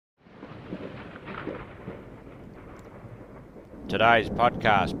Today's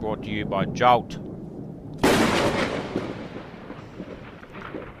podcast brought to you by Jolt.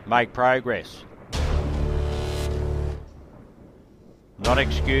 Make progress, not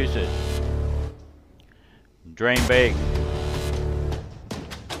excuses. Dream big.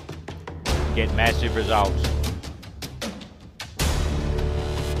 Get massive results.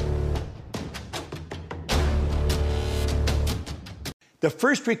 The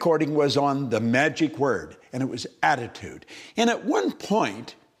first recording was on the magic word, and it was attitude. And at one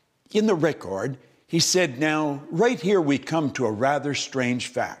point in the record, he said, now, right here we come to a rather strange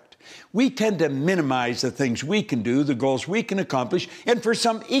fact. We tend to minimize the things we can do, the goals we can accomplish, and for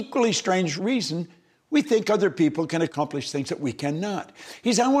some equally strange reason, we think other people can accomplish things that we cannot.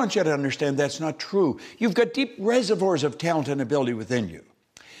 He said, I want you to understand that's not true. You've got deep reservoirs of talent and ability within you.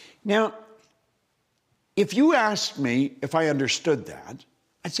 Now, if you asked me if I understood that,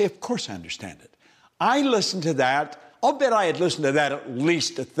 I'd say, of course I understand it. I listened to that. I'll bet I had listened to that at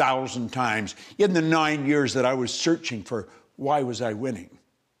least 1,000 times in the 9 years that I was searching for why was I winning.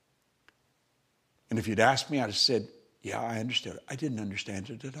 And if you'd asked me, I'd have said, yeah, I understood it. I didn't understand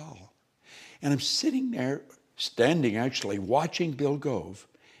it at all. And I'm sitting there, standing actually, watching Bill Gove,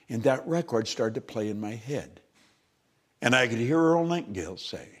 and that record started to play in my head. And I could hear Earl Nightingale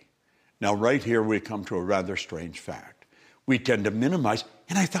say, now, right here, we come to a rather strange fact. We tend to minimize,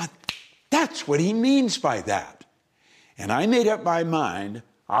 and I thought, that's what he means by that. And I made up my mind,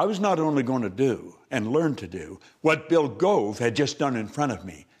 I was not only going to do and learn to do what Bill Gove had just done in front of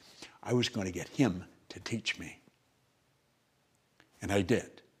me, I was going to get him to teach me. And I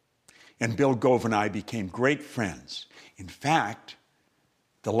did. And Bill Gove and I became great friends. In fact,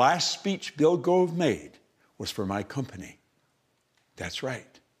 the last speech Bill Gove made was for my company. That's right.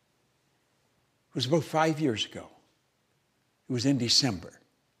 It was about 5 years ago. It was in December.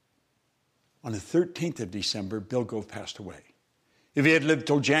 On the 13th of December, Bill Gove passed away. If he had lived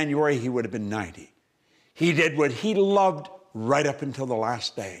till January, he would have been 90. He did what he loved right up until the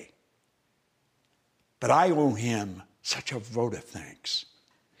last day. But I owe him such a vote of thanks.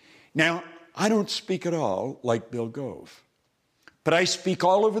 Now, I don't speak at all like Bill Gove, but I speak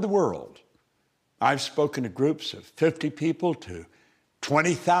all over the world. I've spoken to groups of 50 people to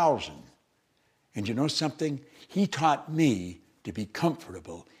 20,000. And you know something? He taught me to be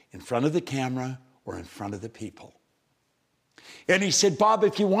comfortable in front of the camera or in front of the people. And he said, Bob,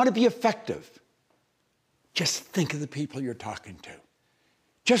 if you want to be effective, just think of the people you're talking to.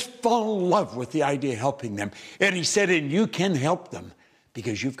 Just fall in love with the idea of helping them. And he said, and you can help them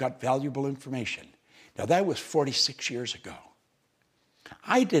because you've got valuable information. Now, that was 46 years ago.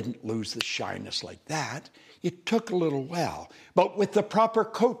 I didn't lose the shyness like that. It took a little while. But with the proper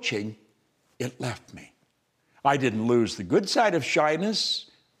coaching, it left me. I didn't lose the good side of shyness.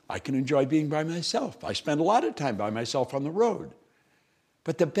 I can enjoy being by myself. I spend a lot of time by myself on the road.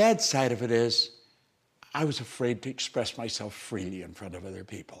 But the bad side of it is I was afraid to express myself freely in front of other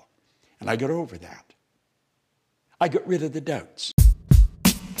people. And I got over that. I got rid of the doubts.